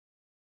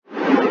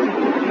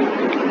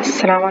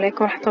Assalamu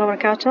alaikum warahmatullahi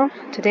wabarakatuh.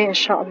 Today,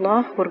 inshallah,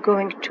 we're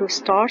going to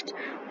start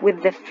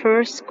with the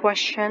first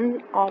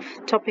question of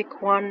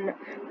topic 1,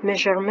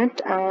 measurement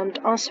and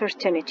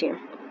uncertainty.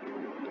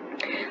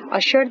 I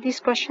shared these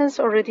questions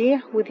already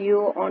with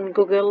you on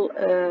Google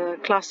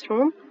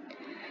Classroom.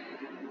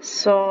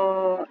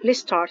 So let's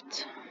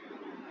start.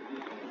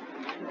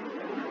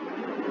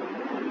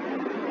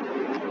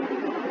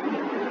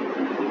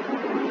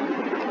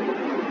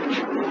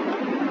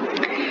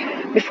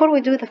 Before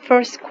we do the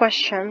first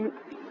question,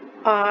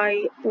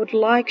 I would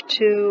like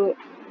to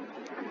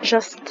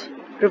just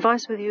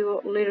revise with you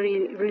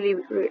really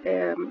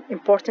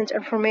important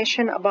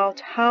information about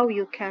how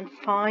you can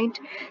find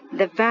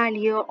the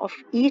value of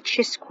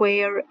each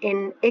square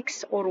in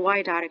x or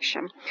y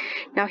direction.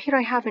 Now here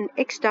I have in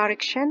x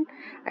direction,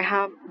 I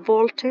have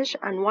voltage,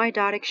 and y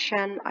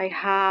direction, I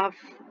have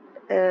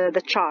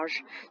the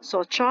charge.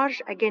 So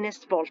charge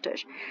against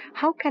voltage.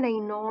 How can I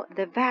know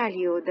the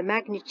value, the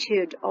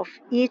magnitude of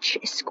each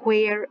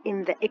square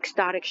in the x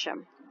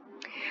direction?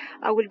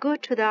 I will go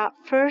to the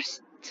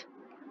first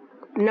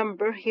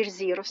number here,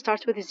 0,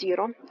 starts with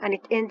 0 and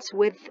it ends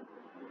with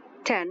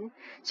 10.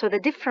 So the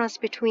difference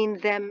between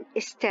them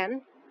is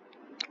 10.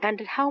 And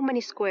how many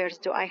squares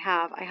do I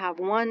have? I have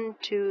 1,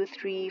 2,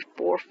 3,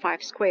 4,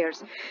 5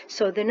 squares.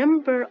 So the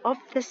number of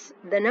this,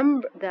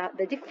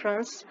 the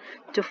difference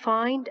to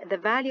find the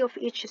value of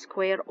each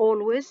square,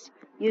 always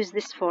use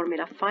this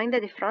formula. Find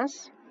the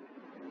difference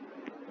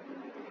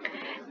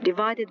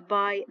divided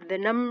by the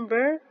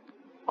number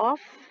of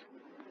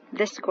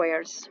the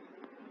squares.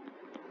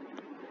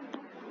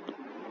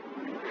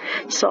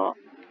 So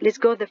let's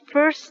go the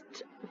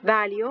first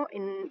value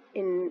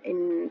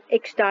in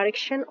x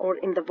direction or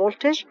in the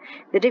voltage.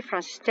 The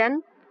difference is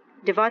 10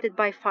 divided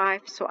by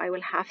 5, so I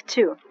will have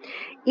 2.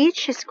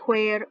 Each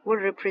square will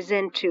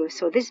represent 2.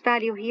 So this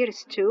value here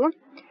is 2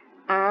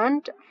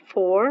 and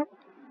 4.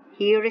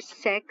 Here is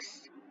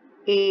 6,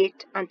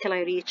 8 until I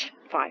reach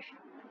 5.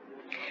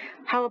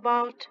 How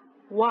about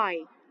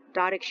y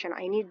direction?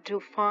 I need to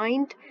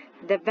find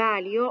the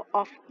value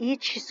of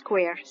each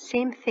square.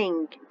 Same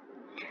thing.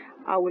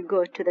 I will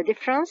go to the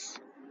difference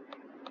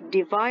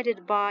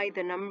divided by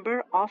the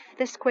number of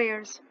the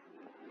squares.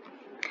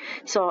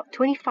 So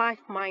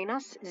 25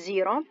 minus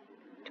 0,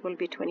 it will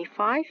be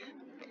 25.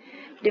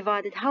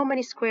 Divided, how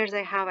many squares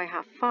I have? I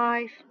have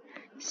 5,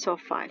 so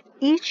 5.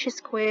 Each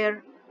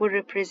square will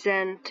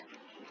represent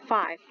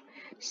 5.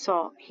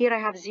 So here I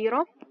have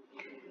 0.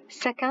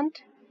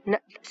 Second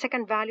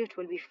value, it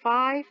will be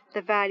 5.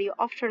 The value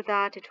after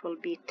that, it will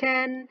be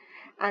 10.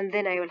 And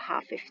then I will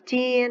have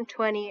 15,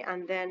 20,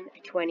 and then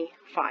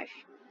 25.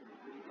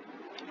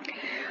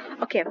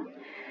 Okay,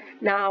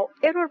 now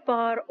error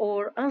bar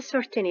or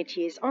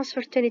uncertainties.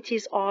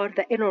 Uncertainties are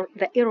the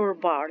error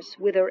bars,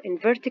 whether in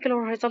vertical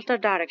or horizontal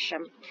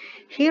direction.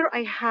 Here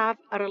I have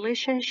a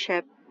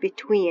relationship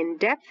between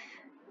depth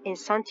in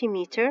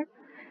centimeter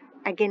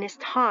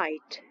against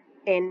height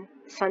in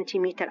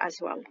centimeter as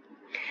well.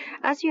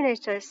 As you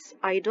notice,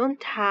 I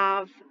don't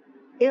have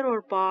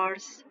error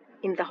bars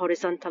in the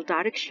horizontal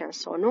direction,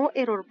 so no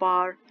error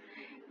bar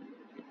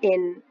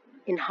in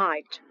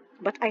height,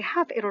 but I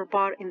have error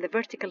bar in the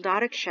vertical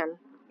direction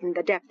in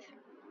the depth.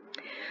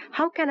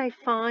 How can I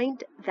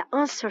find the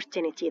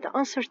uncertainty? The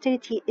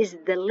uncertainty is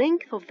the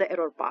length of the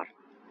error bar.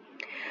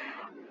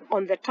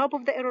 On the top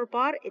of the error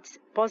bar, it's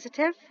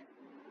positive.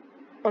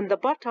 On the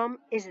bottom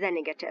is the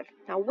negative.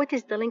 Now, what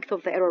is the length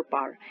of the error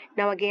bar?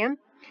 Now again,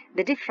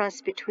 the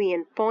difference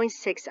between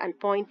 0.6 and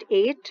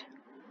 0.8,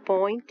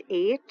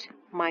 0.8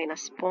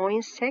 minus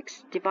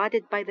 0.6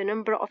 divided by the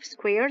number of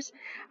squares.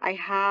 I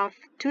have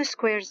 2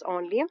 squares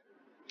only,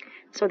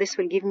 so this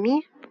will give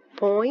me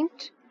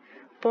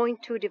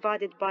 0.2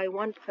 divided by 2,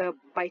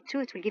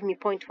 it will give me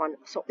 0.1.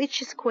 So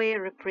each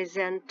square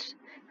represents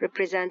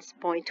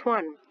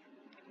 0.1.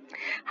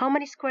 How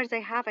many squares I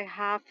have? I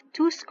have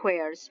 2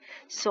 squares.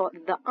 So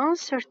the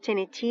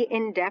uncertainty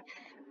in depth,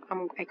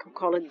 I can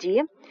call it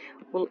D,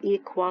 will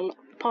equal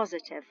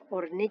positive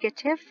or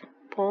negative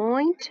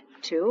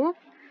 0.2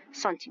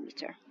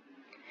 centimeter.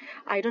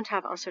 I don't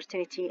have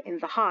uncertainty in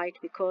the height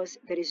because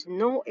there is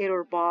no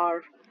error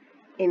bar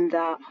in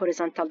the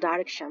horizontal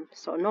direction,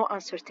 so no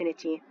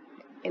uncertainty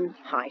in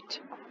height.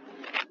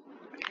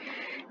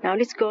 Now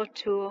let's go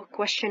to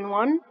question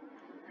 1.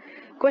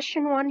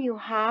 Question 1, you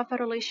have a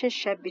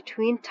relationship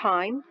between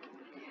time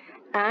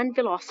and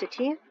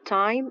velocity,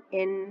 time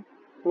in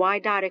y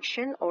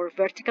direction or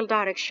vertical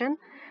direction,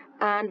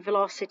 and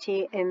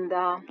velocity in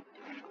the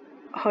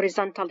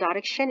horizontal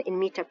direction in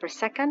meter per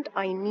second.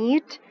 I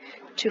need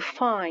to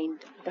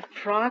find the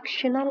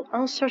fractional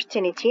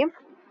uncertainty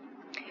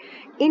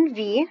in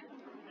V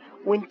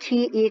when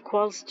t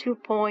equals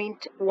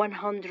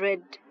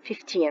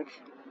 2.115.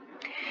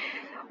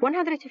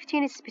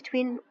 115 is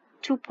between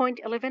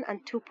 2.11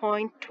 and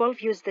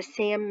 2.12. Use the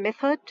same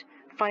method.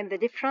 Find the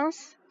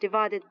difference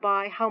divided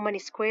by how many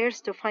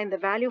squares to find the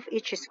value of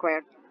each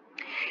square.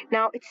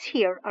 Now it's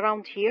here,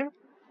 around here.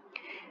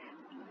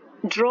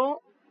 Draw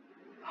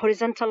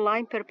horizontal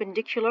line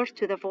perpendicular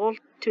to the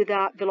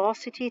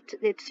velocity.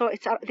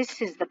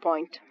 This is the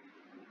point.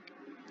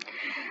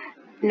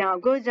 Now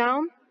go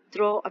down,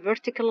 draw a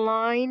vertical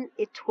line.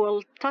 It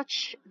will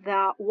touch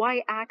the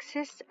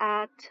y-axis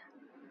at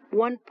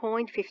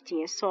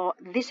 1.15. So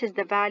this is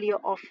the value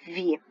of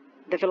v,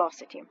 the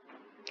velocity.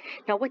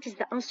 Now what is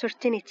the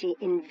uncertainty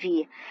in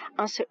v?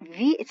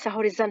 V, it's a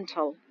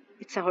horizontal.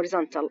 It's a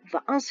horizontal.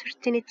 The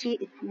uncertainty,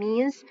 it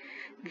means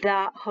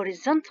the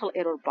horizontal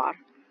error bar.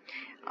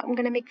 I'm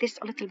going to make this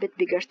a little bit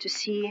bigger to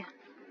see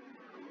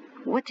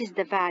what is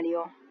the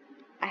value.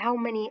 How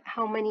many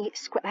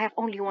square? I have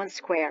only one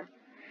square.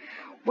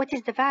 What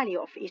is the value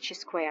of each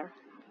square?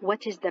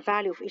 What is the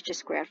value of each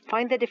square?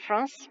 Find the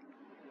difference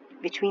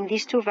between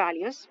these two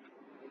values.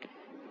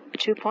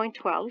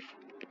 2.12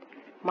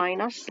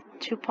 minus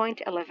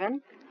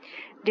 2.11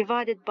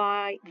 divided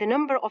by the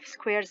number of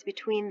squares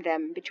between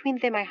them. Between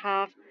them I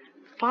have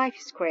 5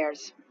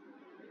 squares.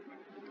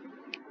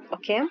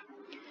 Okay,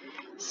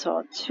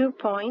 so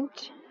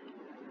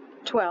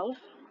 2.12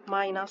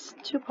 minus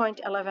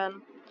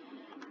 2.11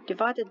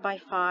 divided by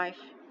 5.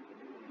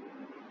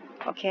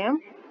 Okay,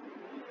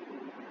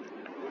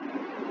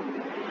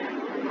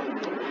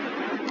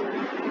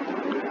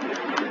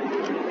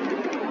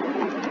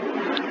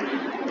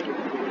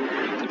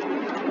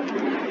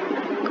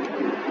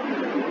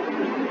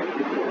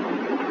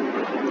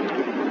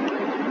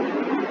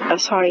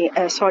 sorry,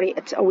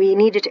 we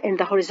need it in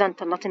the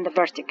horizontal, not in the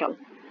vertical.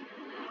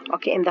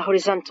 Okay, in the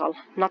horizontal,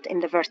 not in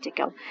the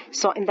vertical.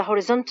 So in the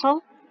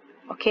horizontal,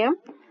 okay,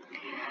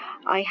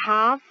 I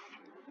have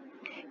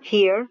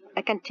here,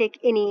 I can take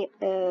any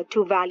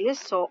two values.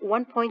 So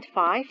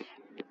 1.5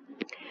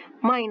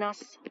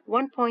 minus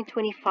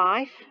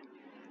 1.25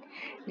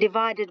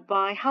 divided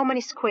by how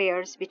many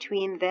squares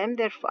between them?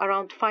 There are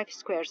around 5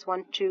 squares.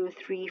 1, 2,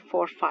 3,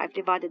 4, 5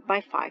 divided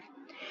by 5.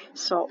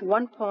 So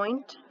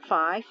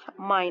 1.5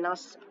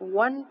 minus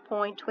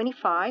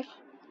 1.25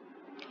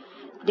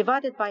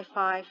 divided by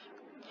 5.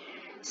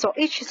 So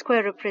each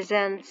square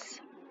represents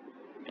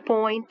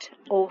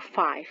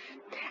 0.05.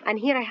 And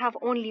here I have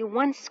only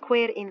one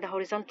square in the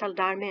horizontal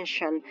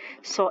dimension.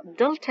 So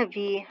delta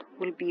V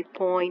will be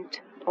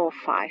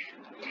 0.05.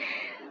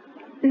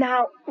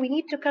 Now we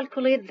need to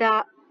calculate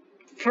the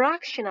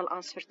fractional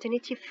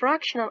uncertainty.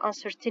 Fractional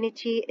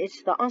uncertainty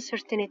is the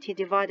uncertainty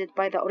divided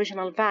by the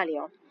original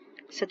value.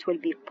 So it will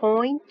be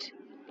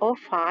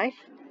 0.05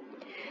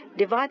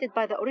 divided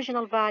by the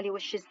original value,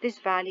 which is this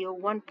value,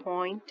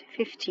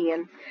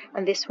 1.15.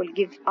 And this will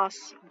give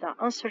us the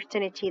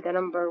uncertainty. The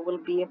number will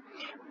be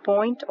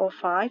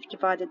 0.05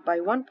 divided by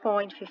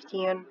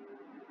 1.15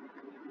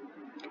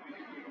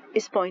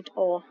 is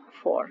 0.04.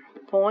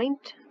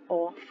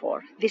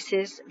 0.04. This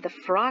is the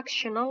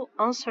fractional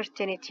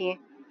uncertainty.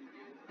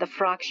 The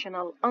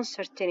fractional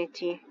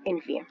uncertainty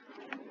in V.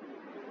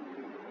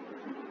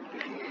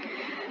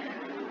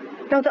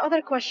 Now the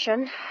other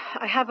question,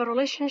 I have a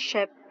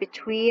relationship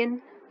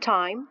between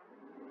time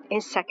in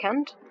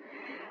second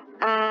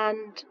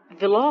and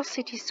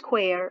velocity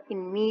square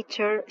in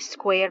meter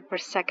square per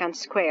second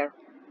square.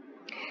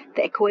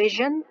 The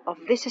equation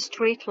of this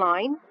straight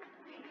line,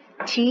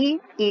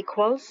 t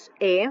equals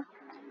a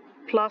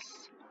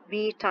plus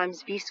b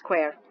times v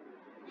square.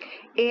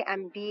 A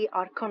and b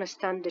are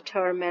constant,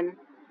 determine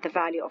the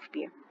value of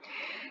b.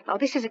 Now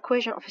this is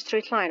equation of a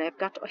straight line. I've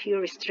got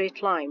here a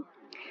straight line.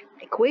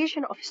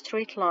 Equation of a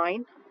straight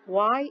line,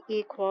 y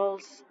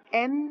equals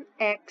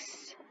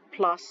mx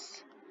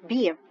plus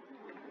b.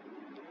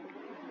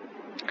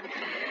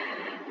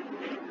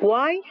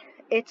 Y,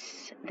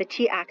 it's the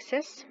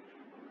t-axis,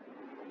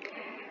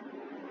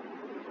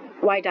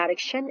 y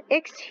direction.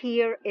 X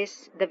here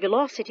is the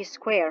velocity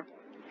square.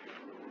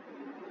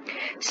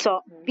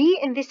 So b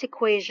in this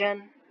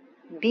equation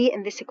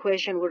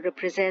will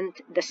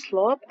represent the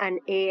slope,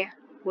 and a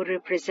will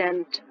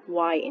represent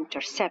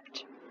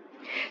y-intercept.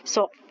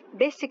 So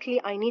basically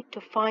I need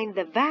to find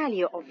the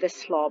value of the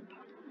slope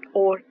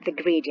or the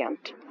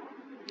gradient.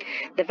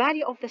 The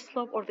value of the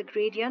slope or the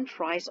gradient,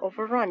 rise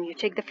over run. You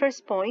take the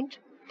first point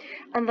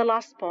and the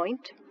last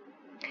point.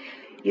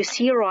 You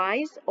see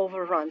rise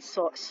over run.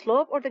 So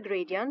slope or the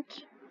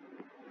gradient,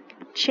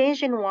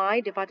 change in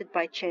y divided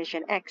by change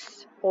in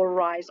x, or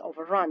rise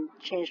over run,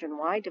 change in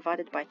y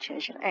divided by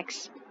change in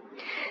x.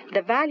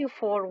 The value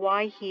for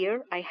y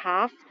here, I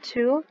have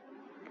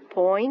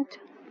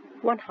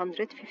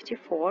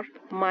 2.154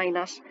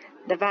 minus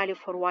the value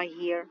for y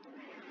here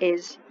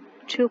is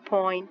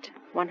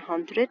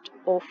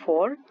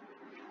 2.104.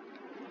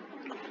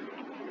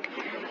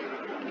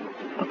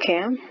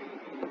 Okay,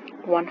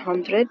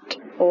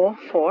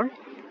 104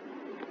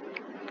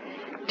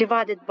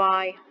 divided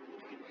by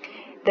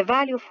the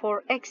value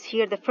for x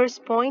here. The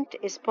first point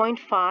is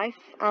 0.5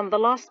 and the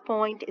last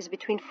point is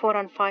between 4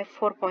 and 5,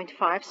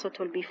 4.5. So it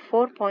will be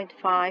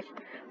 4.5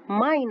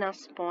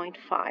 minus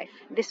 0.5.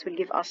 This will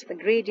give us the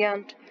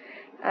gradient,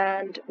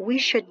 and we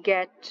should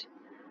get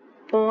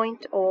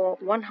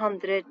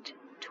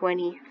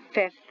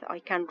 0.125. I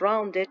can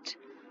round it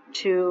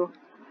to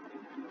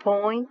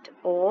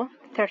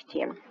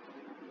 0.013.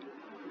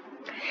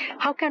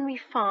 How can we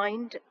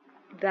find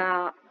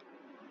the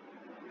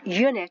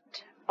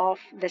unit of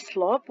the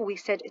slope. We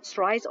said it's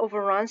rise over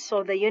run,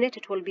 so the unit,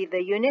 it will be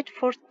the unit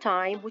for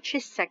time, which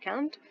is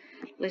second.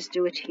 Let's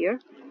do it here.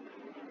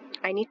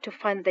 I need to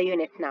find the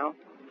unit now,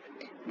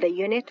 the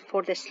unit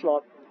for the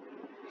slope.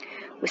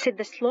 We said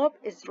the slope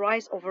is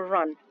rise over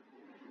run,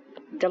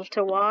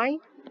 delta y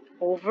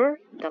over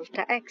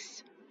delta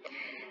x.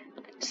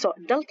 So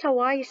delta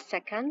y is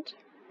second,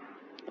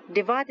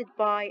 divided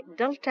by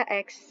delta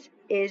x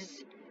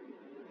is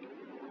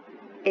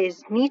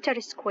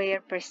meter square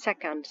per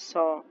second.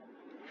 So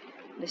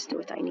let's do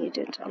it. I need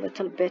it a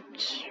little bit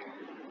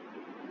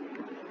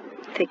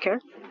thicker.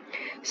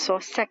 So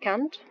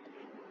second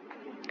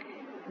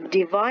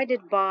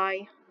divided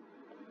by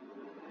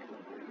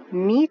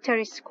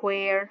meter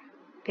square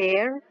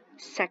per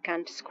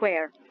second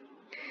square.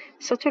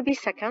 So it will be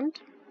second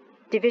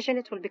division,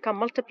 it will become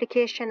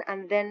multiplication,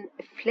 and then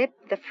flip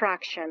the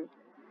fraction.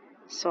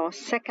 So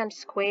second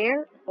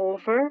square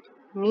over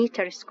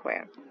meter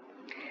square.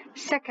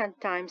 Second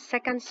times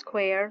second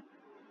square,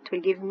 it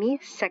will give me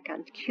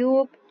second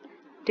cube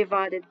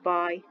divided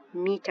by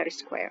meter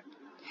square.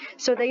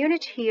 So the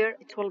unit here,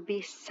 it will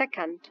be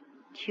second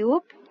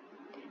cube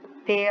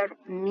per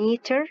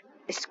meter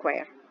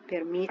square,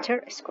 per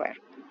meter square.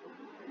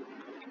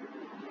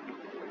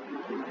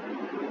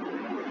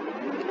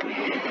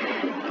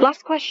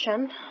 Last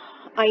question.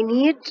 I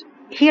need,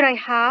 here I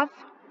have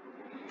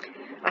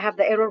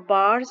the error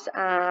bars,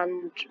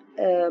 and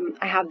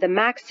I have the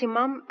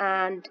maximum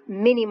and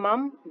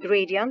minimum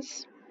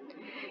gradients.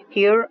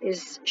 Here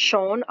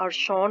are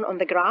shown on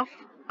the graph.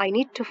 I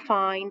need to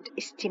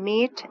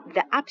estimate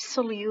the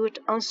absolute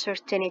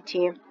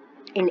uncertainty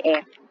in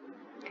A.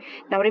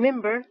 Now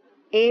remember,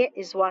 A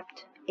is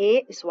what?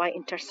 A is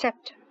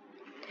y-intercept.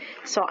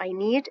 So I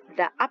need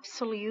the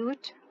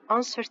absolute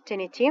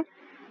uncertainty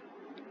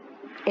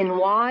in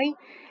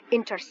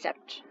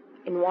y-intercept.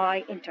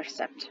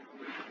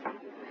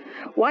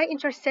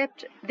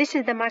 Y-intercept, this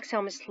is the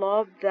maximum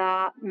slope,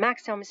 the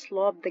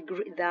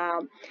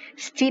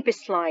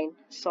steepest line.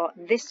 So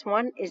this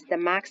one is the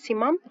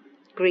maximum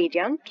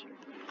gradient.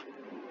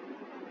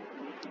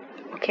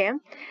 Okay,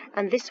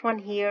 and this one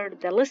here,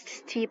 the least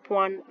steep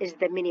one, is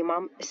the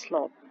minimum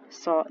slope.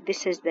 So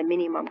this is the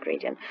minimum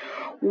gradient.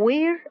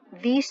 Where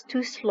these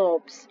two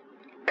slopes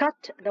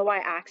cut the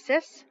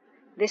y-axis,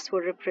 this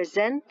will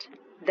represent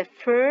the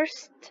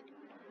first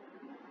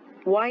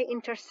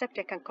y-intercept,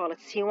 I can call it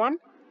C1,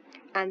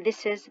 and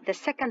this is the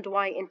second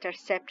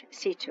y-intercept,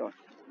 C2.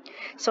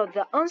 So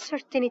the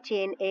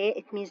uncertainty in A,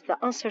 it means the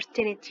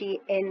uncertainty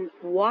in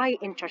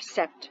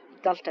y-intercept,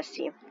 delta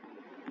C.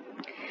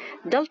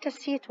 Delta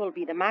C, it will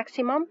be the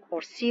maximum,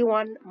 or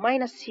C1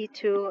 minus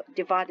C2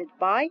 divided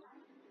by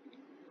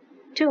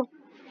 2.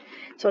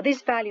 So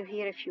this value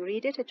here, if you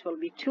read it, it will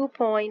be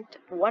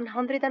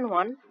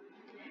 2.101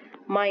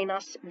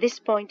 minus this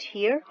point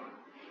here,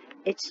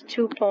 it's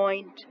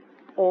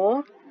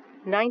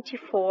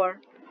 2.094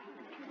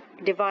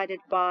 divided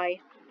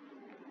by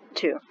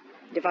 2.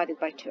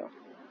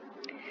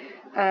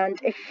 And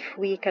if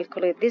we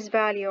calculate this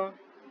value,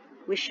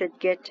 we should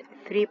get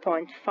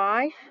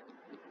 3.5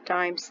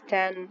 times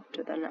 10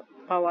 to the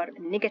power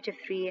negative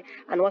 3.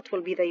 And what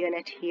will be the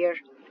unit here?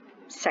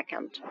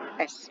 Second,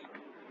 S.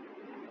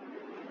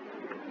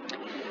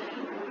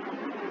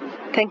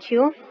 Thank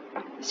you.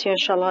 See you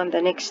inshallah in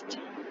the next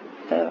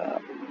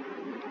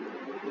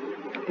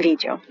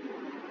video.